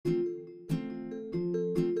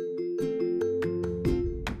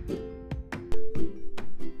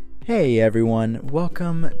Hey everyone,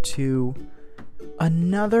 welcome to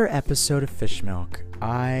another episode of Fish Milk.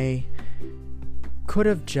 I could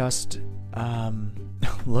have just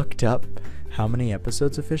looked up how many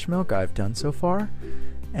episodes of Fish Milk I've done so far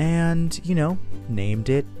and, named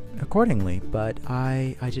it accordingly, but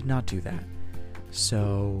I did not do that.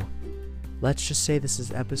 So let's just say this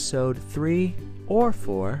is episode 3 or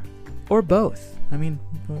 4 or both. I mean,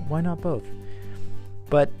 why not both?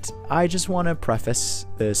 But I just want to preface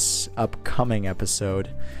this upcoming episode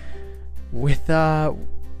with,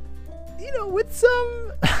 with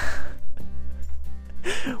some,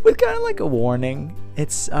 with kind of like a warning.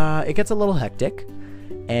 It gets a little hectic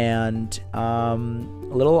and a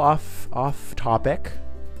little off topic,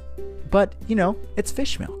 but it's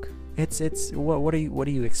fish milk. It's what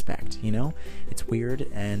do you expect? It's weird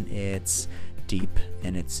and it's deep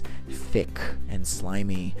and it's thick and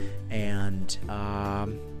slimy and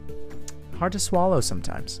hard to swallow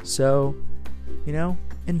sometimes. So,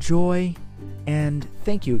 enjoy, and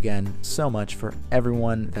thank you again so much for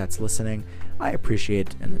everyone that's listening. I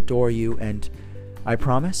appreciate and adore you, and I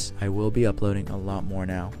promise I will be uploading a lot more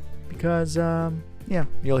now because,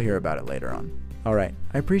 you'll hear about it later on. All right,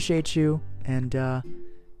 I appreciate you, and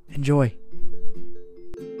enjoy.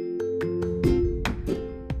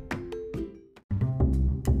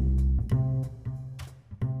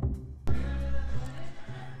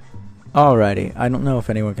 Alrighty, I don't know if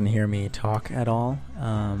anyone can hear me talk at all.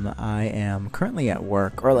 I am currently at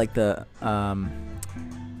work, or I'm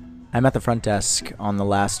at the front desk on the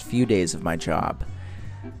last few days of my job.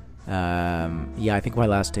 I think my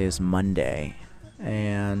last day is Monday.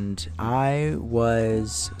 And I've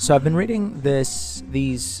been reading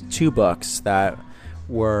these two books that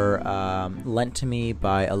were lent to me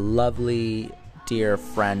by a lovely, dear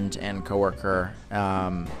friend and coworker,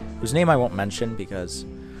 whose name I won't mention because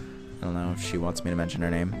I don't know if she wants me to mention her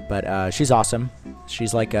name, but she's awesome.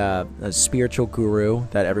 She's like a spiritual guru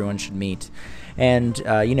that everyone should meet. And,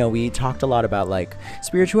 we talked a lot about, like,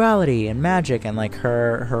 spirituality and magic and, like,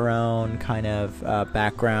 her own kind of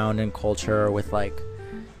background and culture with, like,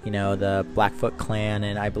 the Blackfoot clan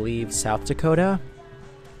in, I believe, South Dakota,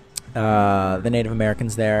 the Native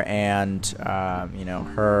Americans there, and,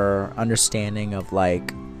 her understanding of,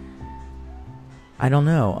 like, I don't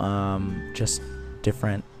know, just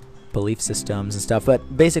different belief systems and stuff.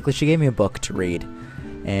 But basically she gave me a book to read,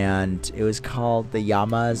 and it was called The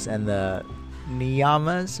Yamas and the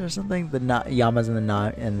Niyamas or something, the Yamas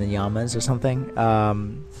and the Yamas or something,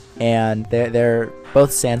 and they're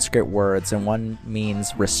both Sanskrit words, and one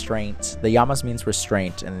means restraint. The Yamas means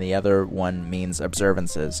restraint, and the other one means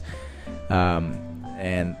observances,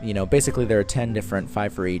 and basically there are 10 different,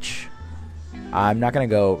 5 for each. I'm not going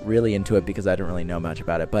to go really into it because I don't really know much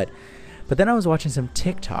about it, but then I was watching some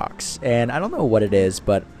TikToks, and I don't know what it is,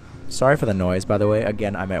 but sorry for the noise, by the way.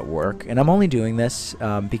 Again, I'm at work, and I'm only doing this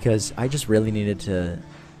because I just really needed to,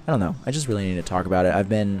 I just really need to talk about it. I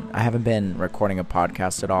haven't been recording a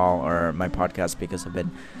podcast at all, or my podcast, because I've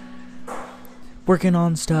been working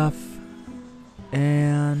on stuff,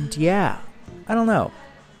 and I don't know.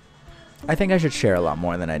 I think I should share a lot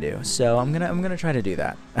more than I do, so I'm gonna try to do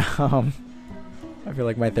that. I feel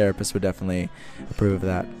like my therapist would definitely approve of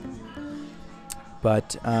that.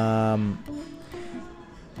 But,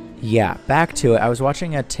 back to it. I was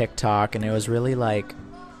watching a TikTok, and it was really like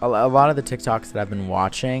a lot of the TikToks that I've been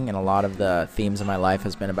watching, and a lot of the themes of my life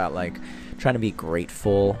has been about, like, trying to be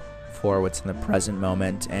grateful for what's in the present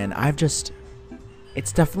moment. And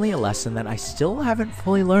it's definitely a lesson that I still haven't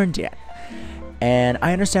fully learned yet. And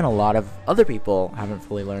I understand a lot of other people haven't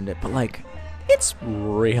fully learned it, but, like, it's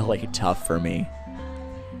really tough for me.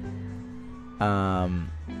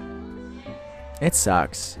 It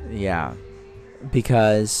sucks,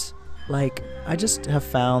 because, like, I just have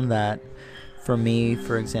found that for me,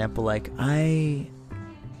 for example, like, I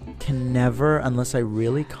can never, unless I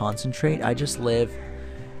really concentrate, I just live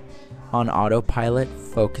on autopilot,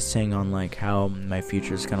 focusing on, like, how my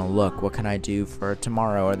future is going to look. What can I do for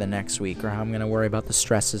tomorrow or the next week, or how I'm going to worry about the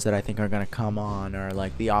stresses that I think are going to come on, or,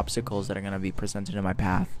 like, the obstacles that are going to be presented in my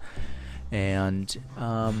path. And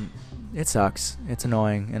it sucks. It's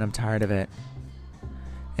annoying, and I'm tired of it.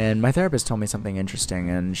 And my therapist told me something interesting,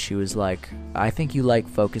 and she was like, I think you like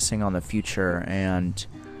focusing on the future and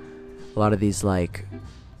a lot of these, like,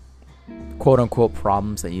 quote-unquote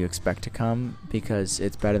problems that you expect to come, because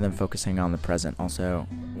it's better than focusing on the present. Also,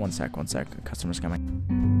 one sec, a customer's coming.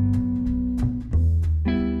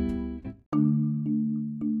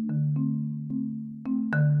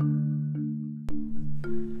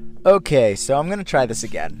 Okay, so I'm going to try this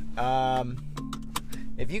again.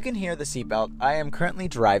 If you can hear the seatbelt, I am currently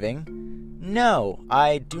driving No,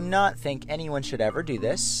 I do not think anyone should ever do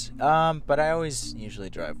this, but I always usually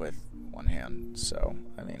drive with one hand, so,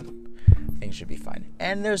 I mean, things should be fine.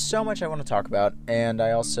 And there's so much I want to talk about, and I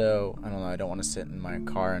don't know, I don't want to sit in my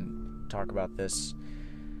car and talk about this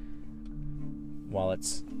while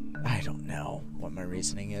I don't know what my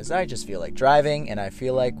reasoning is. I just feel like driving, and I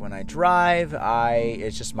feel like when I drive,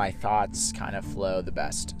 it's just my thoughts kind of flow the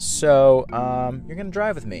best. So, you're going to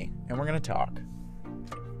drive with me, and we're going to talk.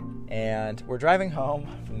 And we're driving home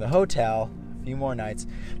from the hotel, a few more nights.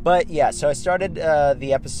 But yeah, so I started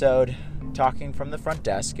the episode talking from the front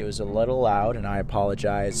desk. It was a little loud, and I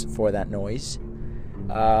apologize for that noise.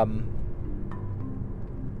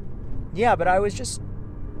 Yeah, but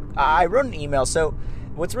I wrote an email. So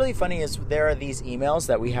what's really funny is there are these emails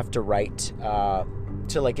that we have to write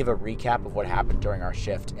to like give a recap of what happened during our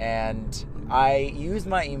shift. And I used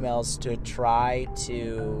my emails to try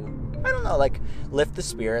to, I don't know, like lift the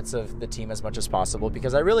spirits of the team as much as possible,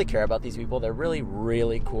 because I really care about these people. They're really,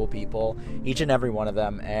 really cool people, each and every one of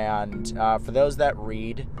them. And for those that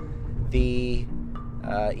read the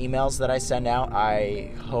emails that I send out,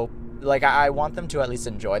 I hope, like, I want them to at least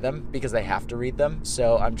enjoy them, because they have to read them.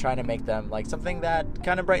 So I'm trying to make them like something that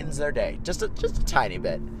kind of brightens their day, just a tiny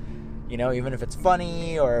bit, you know, even if it's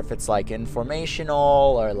funny or if it's like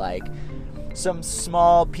informational or like some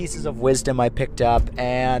small pieces of wisdom I picked up.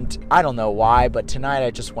 And I don't know why, but tonight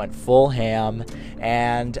I just went full ham,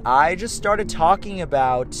 and I just started talking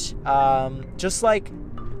about just like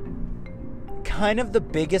kind of the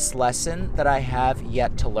biggest lesson that I have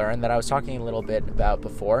yet to learn, that I was talking a little bit about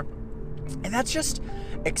before, and that's just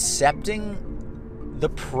accepting the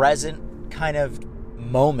present kind of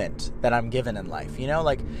moment that I'm given in life, you know,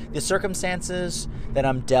 like the circumstances that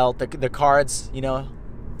I'm dealt, the cards, you know,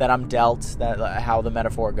 that I'm dealt, that how the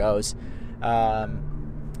metaphor goes.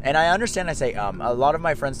 And I understand I say a lot of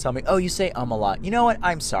my friends tell me, oh, you say a lot. You know what?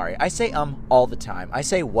 I'm sorry. I say all the time. I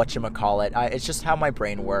say whatchamacallit. It's just how my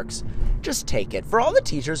brain works. Just take it. For all the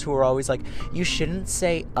teachers who are always like, you shouldn't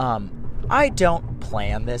say I don't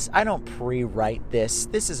plan this. I don't pre-write this.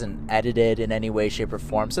 This isn't edited in any way, shape, or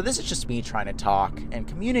form. So this is just me trying to talk and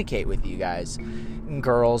communicate with you guys, and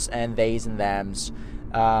girls and theys and thems.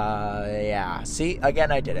 Yeah. See,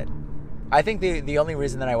 again, I did it. I think the only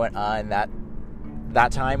reason that I went in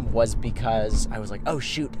that time was because I was like, oh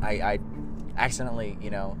shoot, I accidentally,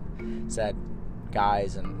 you know, said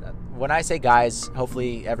guys. And when I say guys,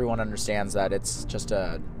 hopefully everyone understands that it's just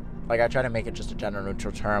I try to make it just a gender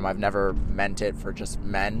neutral term. I've never meant it for just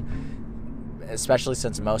men, especially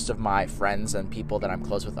since most of my friends and people that I'm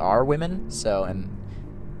close with are women.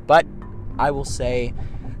 But I will say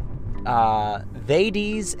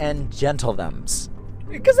theydies and gentlethems,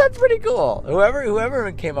 because that's pretty cool.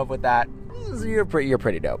 Whoever came up with that, you're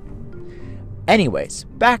pretty dope. Anyways,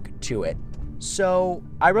 back to it. So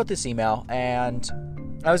I wrote this email, and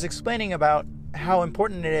I was explaining about how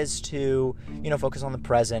important it is to, you know, focus on the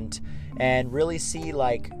present and really see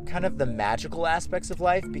like kind of the magical aspects of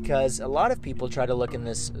life, because a lot of people try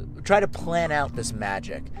to plan out this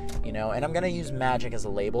magic, you know, and I'm going to use magic as a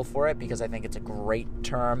label for it because I think it's a great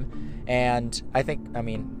term. And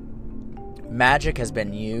magic has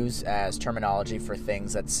been used as terminology for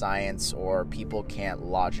things that science or people can't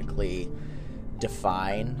logically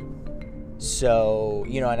define. So,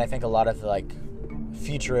 you know, and I think a lot of like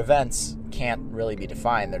future events can't really be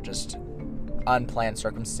defined. They're just unplanned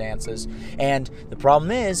circumstances. And the problem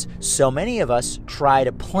is, so many of us try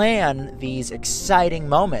to plan these exciting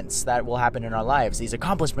moments that will happen in our lives, these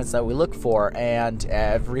accomplishments that we look for, and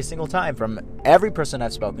every single time, from every person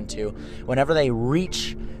I've spoken to, whenever they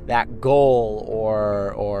reach that goal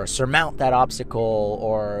or surmount that obstacle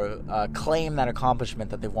or claim that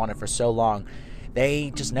accomplishment that they've wanted for so long,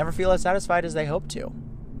 they just never feel as satisfied as they hope to.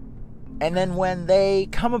 And then when they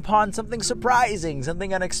come upon something surprising,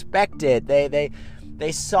 something unexpected, they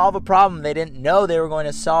solve a problem they didn't know they were going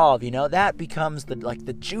to solve, you know, that becomes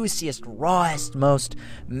the juiciest, rawest, most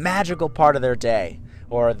magical part of their day,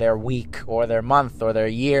 or their week, or their month, or their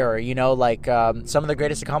year. You know, like some of the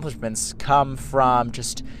greatest accomplishments come from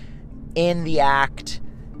just in the act,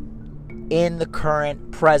 in the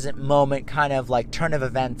current, present moment, kind of like turn of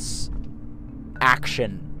events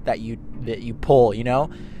action that you pull, you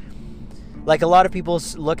know? Like, a lot of people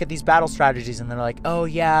look at these battle strategies and they're like, oh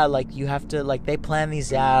yeah, like you have to, like, they plan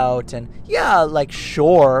these out, and yeah, like,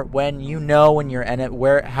 sure, when you know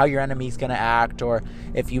how your enemy's gonna act, or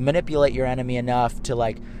if you manipulate your enemy enough to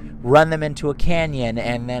like run them into a canyon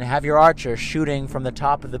and then have your archer shooting from the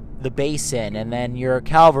top of the basin, and then your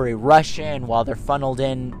cavalry rush in while they're funneled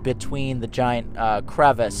in between the giant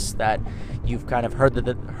crevice that you've kind of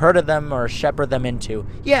heard of them or shepherd them into.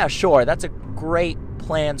 Yeah, sure, that's a great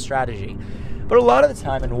plan strategy. But a lot of the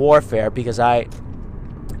time in warfare, because I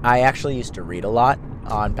actually used to read a lot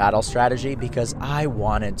on battle strategy because I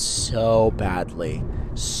wanted so badly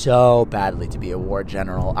to be a war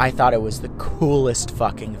general. I thought it was the coolest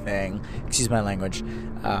fucking thing. Excuse my language.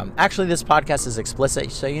 Actually, this podcast is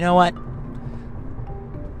explicit, so you know what?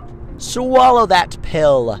 Swallow that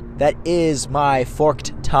pill that is my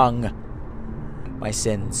forked tongue. My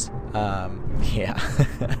sins. Yeah.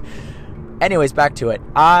 Anyways, back to it.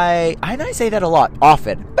 I say that a lot,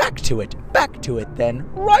 often. Back to it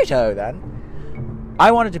then. Righto then.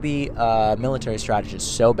 I wanted to be a military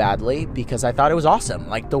strategist so badly because I thought it was awesome.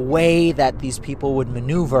 Like the way that these people would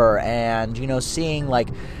maneuver and, seeing like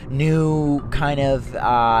new kind of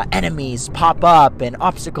enemies pop up and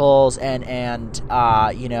obstacles and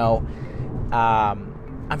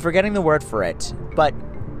I'm forgetting the word for it, but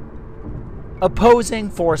opposing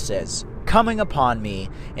forces coming upon me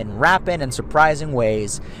in rapid and surprising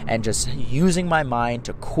ways and just using my mind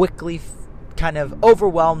to quickly kind of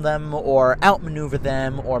overwhelm them or outmaneuver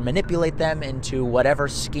them or manipulate them into whatever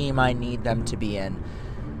scheme I need them to be in.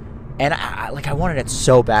 And I wanted it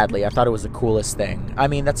so badly. I thought it was the coolest thing. I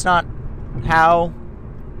mean, that's not how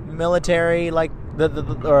military, like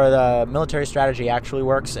the military strategy actually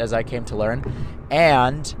works, as I came to learn.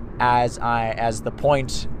 And as the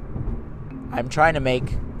point I'm trying to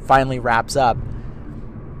make finally wraps up,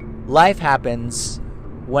 life happens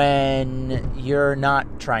when you're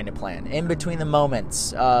not trying to plan, in between the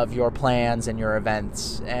moments of your plans and your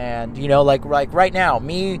events. And like right now,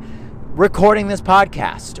 me recording this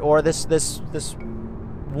podcast or this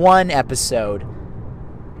one episode,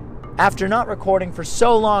 after not recording for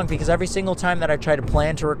so long, because every single time that I try to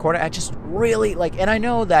plan to record it, I just really and I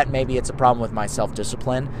know that maybe it's a problem with my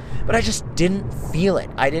self-discipline, but I just didn't feel it.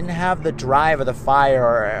 I didn't have the drive or the fire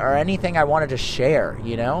or anything I wanted to share,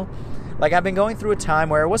 Like, I've been going through a time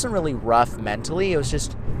where it wasn't really rough mentally. It was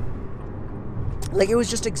just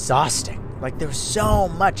exhausting. Like, there was so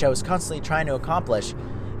much I was constantly trying to accomplish.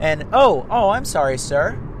 And, oh, I'm sorry,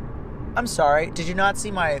 sir. I'm sorry. Did you not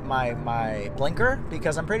see my blinker?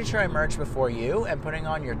 Because I'm pretty sure I merged before you, and putting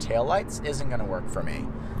on your taillights isn't going to work for me.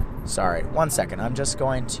 Sorry. 1 second. I'm just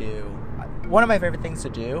going to... One of my favorite things to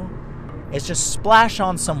do is just splash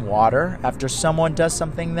on some water after someone does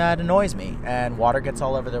something that annoys me, and water gets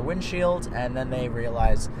all over their windshield, and then they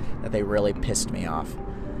realize that they really pissed me off.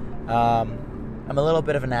 I'm a little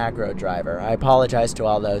bit of an aggro driver. I apologize to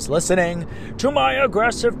all those listening to my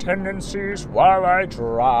aggressive tendencies while I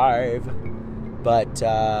drive. But,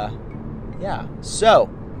 yeah. So,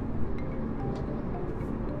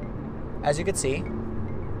 as you can see,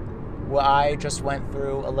 I just went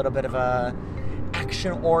through a little bit of a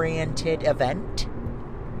action-oriented event,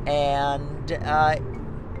 and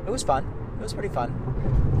it was fun. It was pretty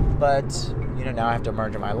fun. But, now I have to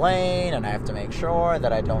merge in my lane, and I have to make sure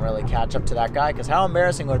that I don't really catch up to that guy, because how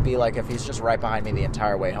embarrassing would it be, like, if he's just right behind me the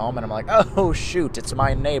entire way home, and I'm like, oh, shoot, it's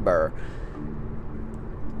my neighbor.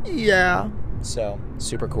 Yeah. So,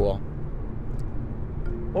 super cool.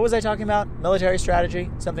 What was I talking about? Military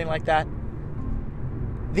strategy? Something like that?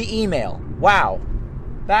 The email. Wow.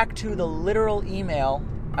 Back to the literal email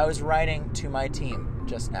I was writing to my team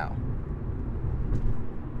just now.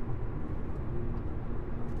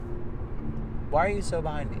 Why are you so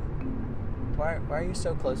behind me? Why are you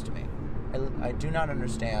so close to me? I do not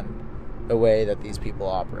understand the way that these people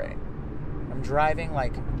operate. I'm driving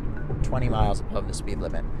like 20 miles above the speed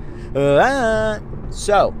limit.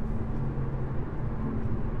 So,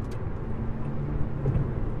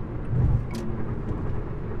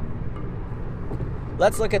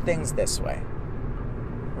 let's look at things this way,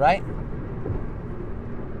 right?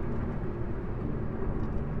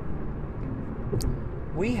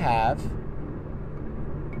 We have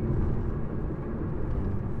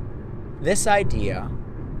this idea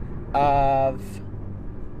of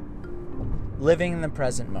living in the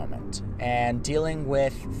present moment and dealing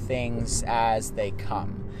with things as they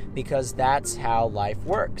come, because that's how life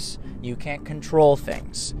works. You can't control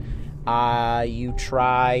things. You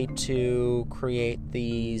try to create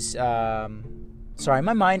these... Sorry,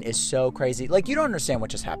 my mind is so crazy. Like, you don't understand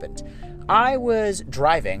what just happened. I was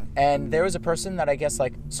driving, and there was a person that I guess,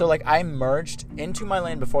 I merged into my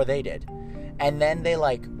lane before they did. And then they,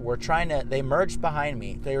 they merged behind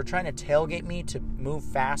me. They were trying to tailgate me to move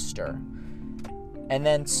faster. And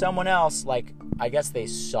then someone else, I guess they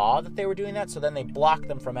saw that they were doing that, so then they blocked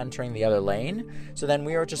them from entering the other lane. So then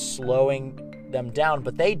we were just slowing them down,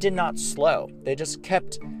 but they did not slow. They just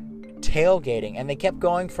kept tailgating, and they kept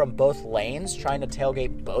going from both lanes, trying to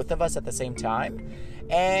tailgate both of us at the same time.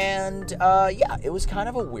 And yeah, it was kind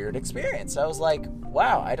of a weird experience. I was like,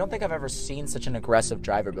 wow, I don't think I've ever seen such an aggressive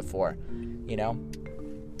driver before, you know?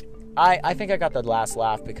 I think I got the last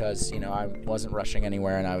laugh because, you know, I wasn't rushing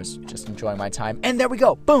anywhere and I was just enjoying my time. And there we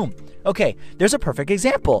go. Boom. Okay, there's a perfect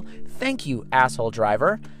example. Thank you, asshole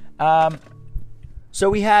driver. So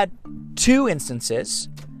we had two instances,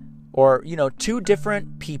 or, you know, two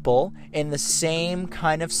different people in the same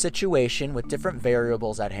kind of situation with different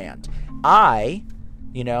variables at hand. I,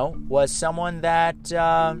 you know, was someone that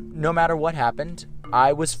no matter what happened,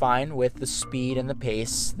 I was fine with the speed and the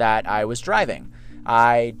pace that I was driving.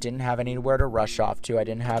 I didn't have anywhere to rush off to. I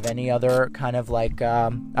didn't have any other kind of like,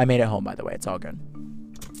 I made it home, by the way. It's all good.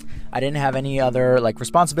 I didn't have any other like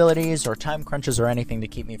responsibilities or time crunches or anything to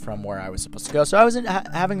keep me from where I was supposed to go. So I was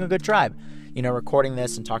having a good drive, you know, recording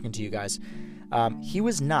this and talking to you guys. He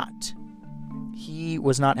was not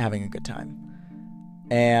having a good time.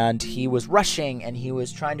 And he was rushing and he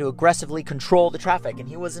was trying to aggressively control the traffic and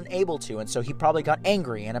he wasn't able to. And so he probably got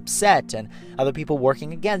angry and upset and other people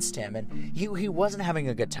working against him. And he wasn't having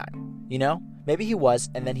a good time, you know? Maybe he was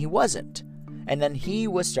and then he wasn't. And then he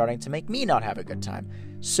was starting to make me not have a good time.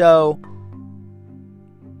 So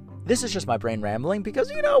this is just my brain rambling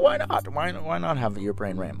because, you know, why not? Why not have your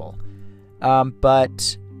brain ramble?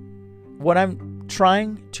 But what I'm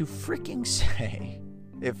trying to freaking say,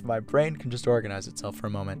 if my brain can just organize itself for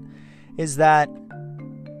a moment, is that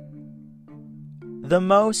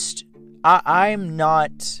I'm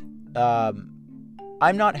not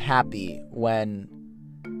happy when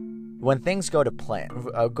things go to plan,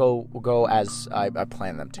 go as I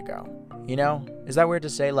plan them to go. You know, is that weird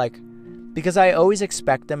to say? Like, because I always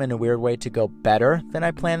expect them in a weird way to go better than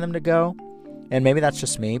I plan them to go, and maybe that's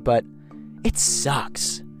just me, but it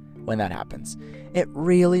sucks when that happens. It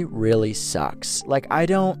really, really sucks. Like, I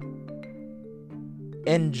don't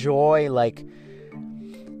enjoy like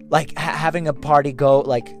having a party go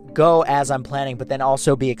as I'm planning, but then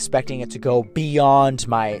also be expecting it to go beyond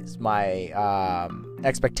my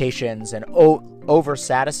expectations and over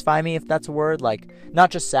satisfy me, if that's a word. Like, not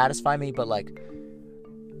just satisfy me, but like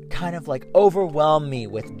kind of like overwhelm me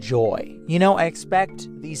with joy. You know, I expect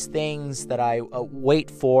these things that I wait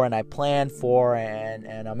for and I plan for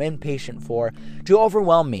and I'm impatient for to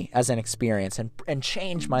overwhelm me as an experience and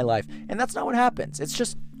change my life. And that's not what happens. It's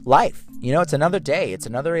just life. You know, it's another day. It's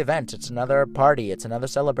another event. It's another party. It's another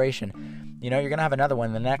celebration. You know, you're going to have another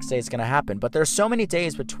one. The next day it's going to happen. But there's so many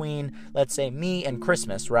days between, let's say, me and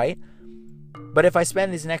Christmas, right? But if I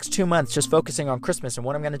spend these next 2 months just focusing on Christmas and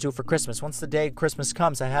what I'm going to do for Christmas, once the day Christmas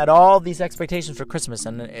comes, I had all these expectations for Christmas,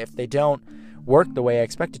 and if they don't work the way I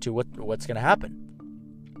expected to, what's going to happen?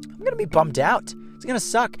 I'm going to be bummed out. It's going to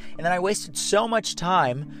suck. And then I wasted so much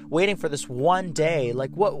time waiting for this one day.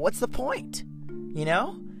 Like, what's the point? You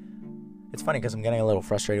know? It's funny because I'm getting a little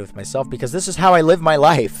frustrated with myself because this is how I live my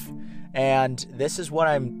life. And this is what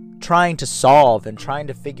I'm trying to solve and trying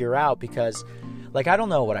to figure out because, like, I don't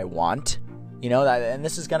know what I want. You know, and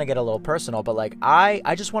this is going to get a little personal, but like,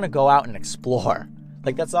 I just want to go out and explore.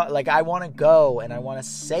 Like, that's not, like, I want to go and I want to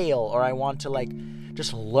sail, or I want to, like,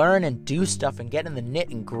 just learn and do stuff and get in the knit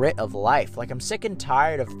and grit of life. Like, I'm sick and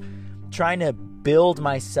tired of trying to build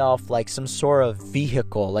myself like some sort of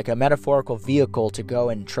vehicle, like a metaphorical vehicle to go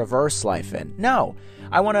and traverse life in. No,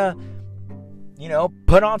 I want to, you know,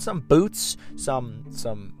 put on some boots, some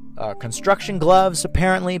construction gloves,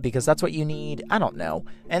 apparently, because that's what you need. I don't know.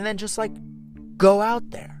 And then just, like, go out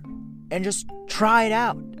there and just try it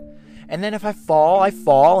out. And then if I fall, I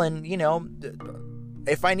fall. And, you know,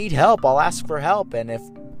 if I need help, I'll ask for help. And if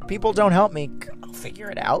people don't help me, I'll figure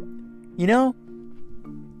it out, you know?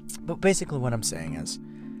 But basically what I'm saying is,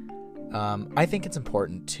 I think it's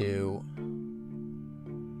important to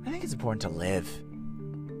live,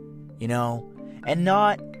 you know, and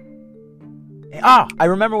not, I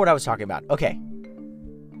remember what I was talking about. Okay.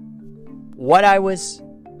 What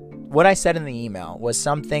I said in the email was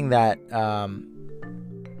something that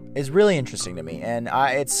is really interesting to me, and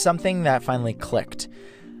it's something that finally clicked.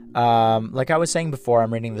 Like I was saying before,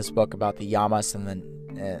 I'm reading this book about the yamas and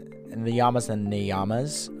the yamas and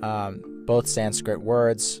niyamas, both Sanskrit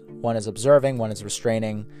words. One is observing, one is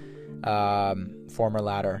restraining, former,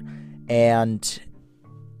 latter. And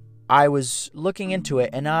I was looking into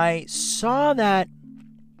it, and I saw that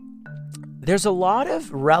there's a lot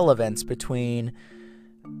of relevance between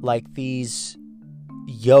like these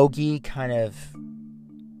yogi kind of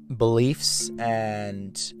beliefs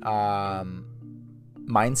and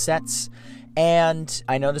mindsets. And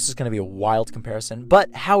I know this is going to be a wild comparison,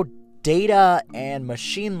 but how data and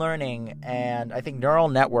machine learning and I think neural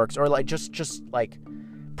networks, or like just like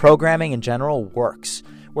programming in general, works,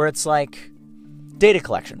 where it's like data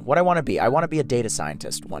collection, what I want to be. I want to be a data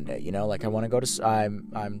scientist one day, you know, like I want to go to,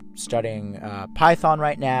 I'm studying Python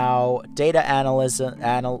right now, data analysis,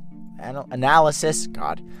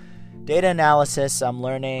 data analysis. I'm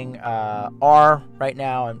learning R right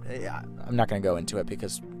now. I'm not going to go into it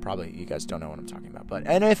because probably you guys don't know what I'm talking about. But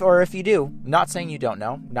if you do, not saying you don't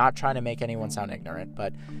know, not trying to make anyone sound ignorant,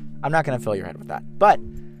 but I'm not going to fill your head with that. But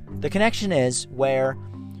the connection is where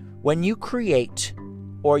when you create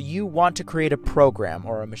or you want to create a program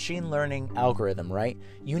or a machine learning algorithm, right?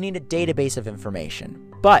 You need a database of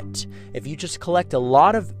information. But if you just collect a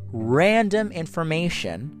lot of random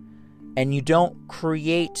information and you don't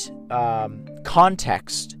create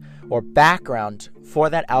context or background for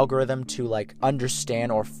that algorithm to like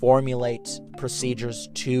understand or formulate procedures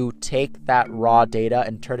to take that raw data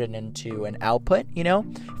and turn it into an output, you know?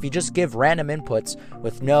 If you just give random inputs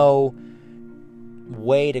with no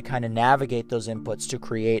way to kind of navigate those inputs to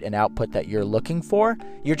create an output that you're looking for,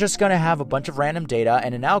 you're just going to have a bunch of random data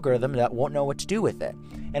and an algorithm that won't know what to do with it.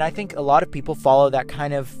 And I think a lot of people follow that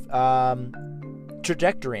kind of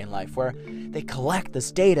trajectory in life where they collect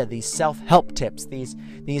this data, these self-help tips, these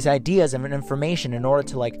ideas and information in order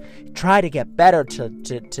to like try to get better,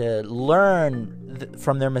 to learn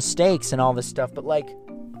from their mistakes and all this stuff. But like,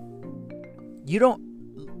 you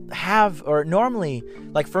don't have, or normally,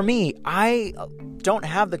 like for me, I don't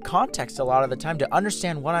have the context a lot of the time to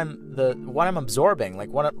understand what I'm absorbing,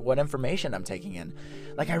 like what information I'm taking in.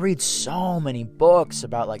 Like I read so many books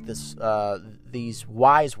about like this these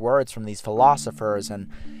wise words from these philosophers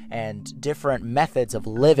and different methods of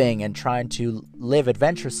living and trying to live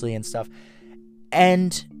adventurously and stuff.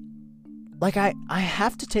 And like I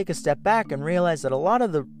have to take a step back and realize that a lot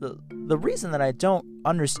of the reason that I don't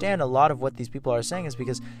understand a lot of what these people are saying is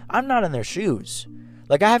because I'm not in their shoes.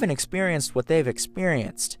 Like I haven't experienced what they've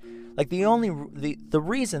experienced. Like the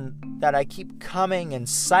reason that I keep coming and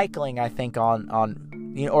cycling, I think on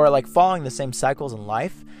you know, or like following the same cycles in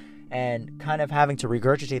life and kind of having to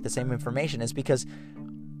regurgitate the same information is because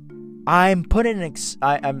I'm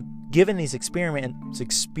given these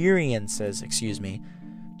experiences,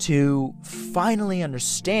 to finally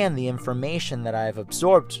understand the information that I've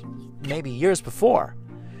absorbed maybe years before.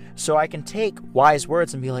 So I can take wise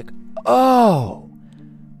words and be like, oh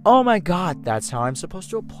my God, that's how I'm supposed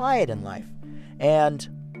to apply it in life.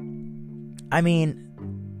 And I mean,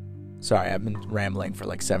 sorry, I've been rambling for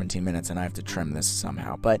like 17 minutes and I have to trim this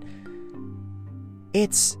somehow, but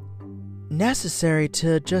it's necessary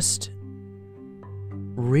to just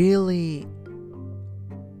really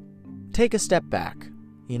take a step back,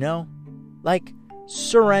 you know? Like,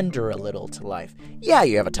 surrender a little to life. Yeah,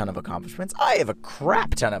 you have a ton of accomplishments. I have a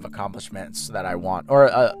crap ton of accomplishments that I want,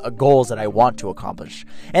 or goals that I want to accomplish.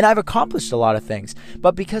 And I've accomplished a lot of things.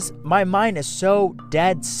 But because my mind is so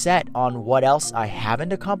dead set on what else I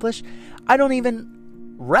haven't accomplished, I don't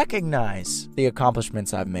even recognize the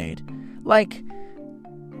accomplishments I've made. Like,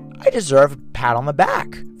 I deserve a pat on the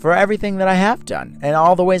back for everything that I have done and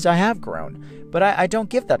all the ways I have grown. But I don't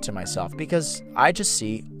give that to myself because I just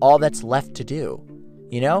see all that's left to do,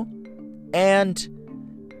 you know? And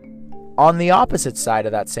on the opposite side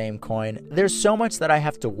of that same coin, there's so much that I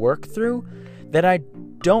have to work through that I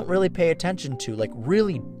don't really pay attention to, like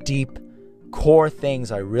really deep core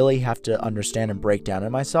things I really have to understand and break down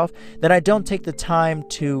in myself that I don't take the time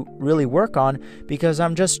to really work on because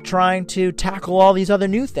I'm just trying to tackle all these other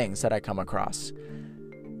new things that I come across.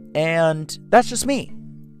 And that's just me.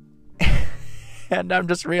 And I'm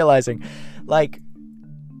just realizing, like,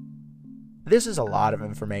 this is a lot of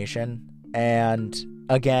information. And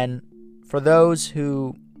again, for those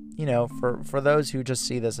who, you know, for those who just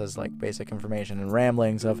see this as like basic information and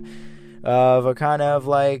ramblings of a kind of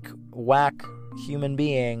like whack human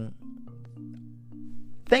being,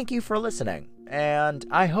 thank you for listening. And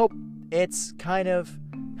I hope it's kind of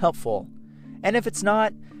helpful. And if it's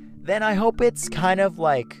not, then I hope it's kind of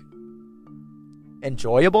like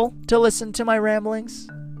enjoyable to listen to my ramblings.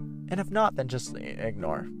 And if not, then just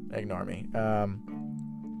ignore me.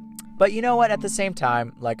 But you know what? At the same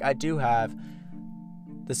time, like I do have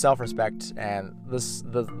the self-respect and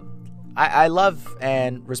I love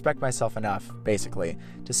and respect myself enough, basically,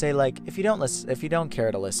 to say like, if you don't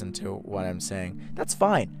care to listen to what I'm saying, that's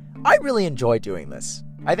fine. I really enjoy doing this.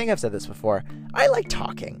 I think I've said this before. I like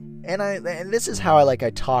talking. And this is how I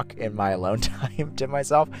talk in my alone time to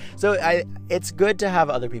myself. So it's good to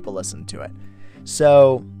have other people listen to it.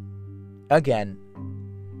 So again,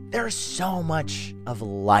 there's so much of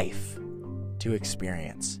life to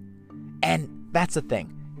experience. And that's the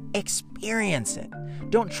thing. Experience it.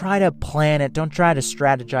 Don't try to plan it. Don't try to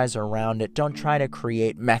strategize around it. Don't try to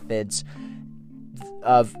create methods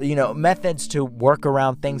methods to work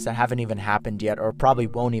around things that haven't even happened yet or probably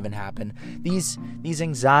won't even happen. These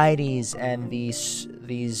anxieties and these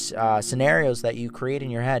scenarios that you create in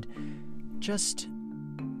your head, just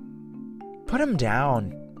put them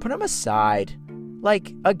down, put them aside.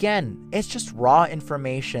 Like, again, it's just raw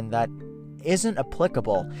information that isn't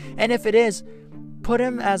applicable. And if it is, put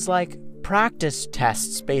them as like practice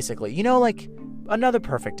tests, basically. Like another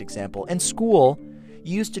perfect example. In school,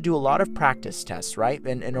 you used to do a lot of practice tests, right?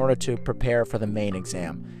 In order to prepare for the main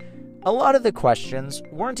exam. A lot of the questions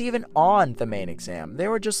weren't even on the main exam. They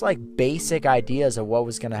were just like basic ideas of what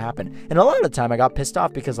was going to happen. And a lot of the time I got pissed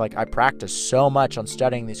off because like I practiced so much on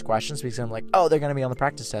studying these questions because I'm like, oh, they're going to be on the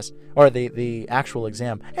practice test or the actual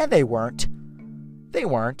exam. And they weren't. They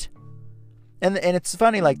weren't. And it's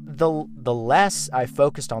funny, like the less I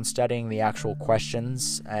focused on studying the actual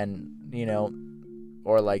questions and,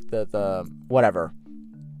 or like the whatever,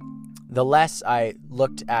 the less I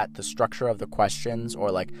looked at the structure of the questions or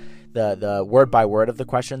like the word by word of the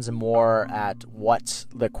questions and more at what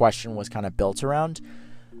the question was kind of built around,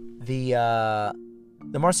 the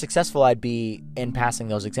more successful I'd be in passing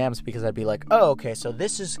those exams, because I'd be like, oh, okay, so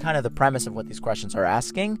this is kind of the premise of what these questions are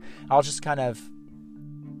asking. I'll just kind of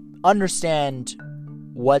understand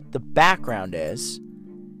what the background is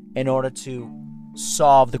in order to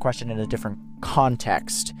solve the question in a different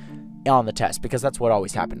context on the test, because that's what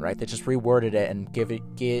always happened, right? They just reworded it and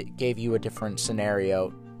gave you a different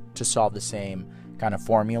scenario to solve the same kind of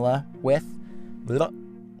formula with,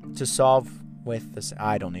 to solve with this.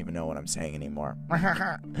 I don't even know what I'm saying anymore.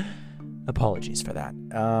 Apologies for that.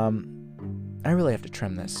 I really have to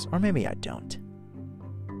trim this, or maybe I don't.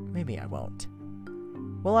 Maybe I won't.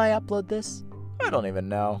 Will I upload this? I don't even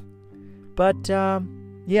know. But,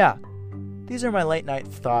 yeah. These are my late night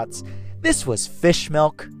thoughts. This was Fish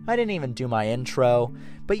Milk. I didn't even do my intro.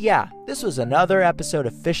 But yeah, this was another episode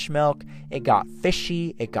of Fish Milk. It got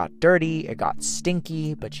fishy, it got dirty, it got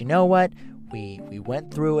stinky. But you know what? We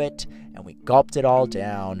went through it, and we gulped it all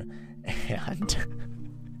down. And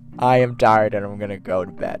I am tired, and I'm going to go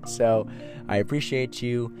to bed. So I appreciate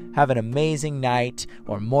you. Have an amazing night,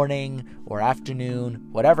 or morning, or afternoon,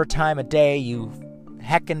 whatever time of day you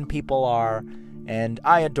heckin' people are. And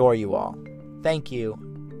I adore you all. Thank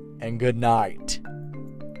you, and good night.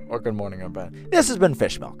 Or good morning or bed. This has been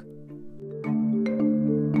Fish Milk.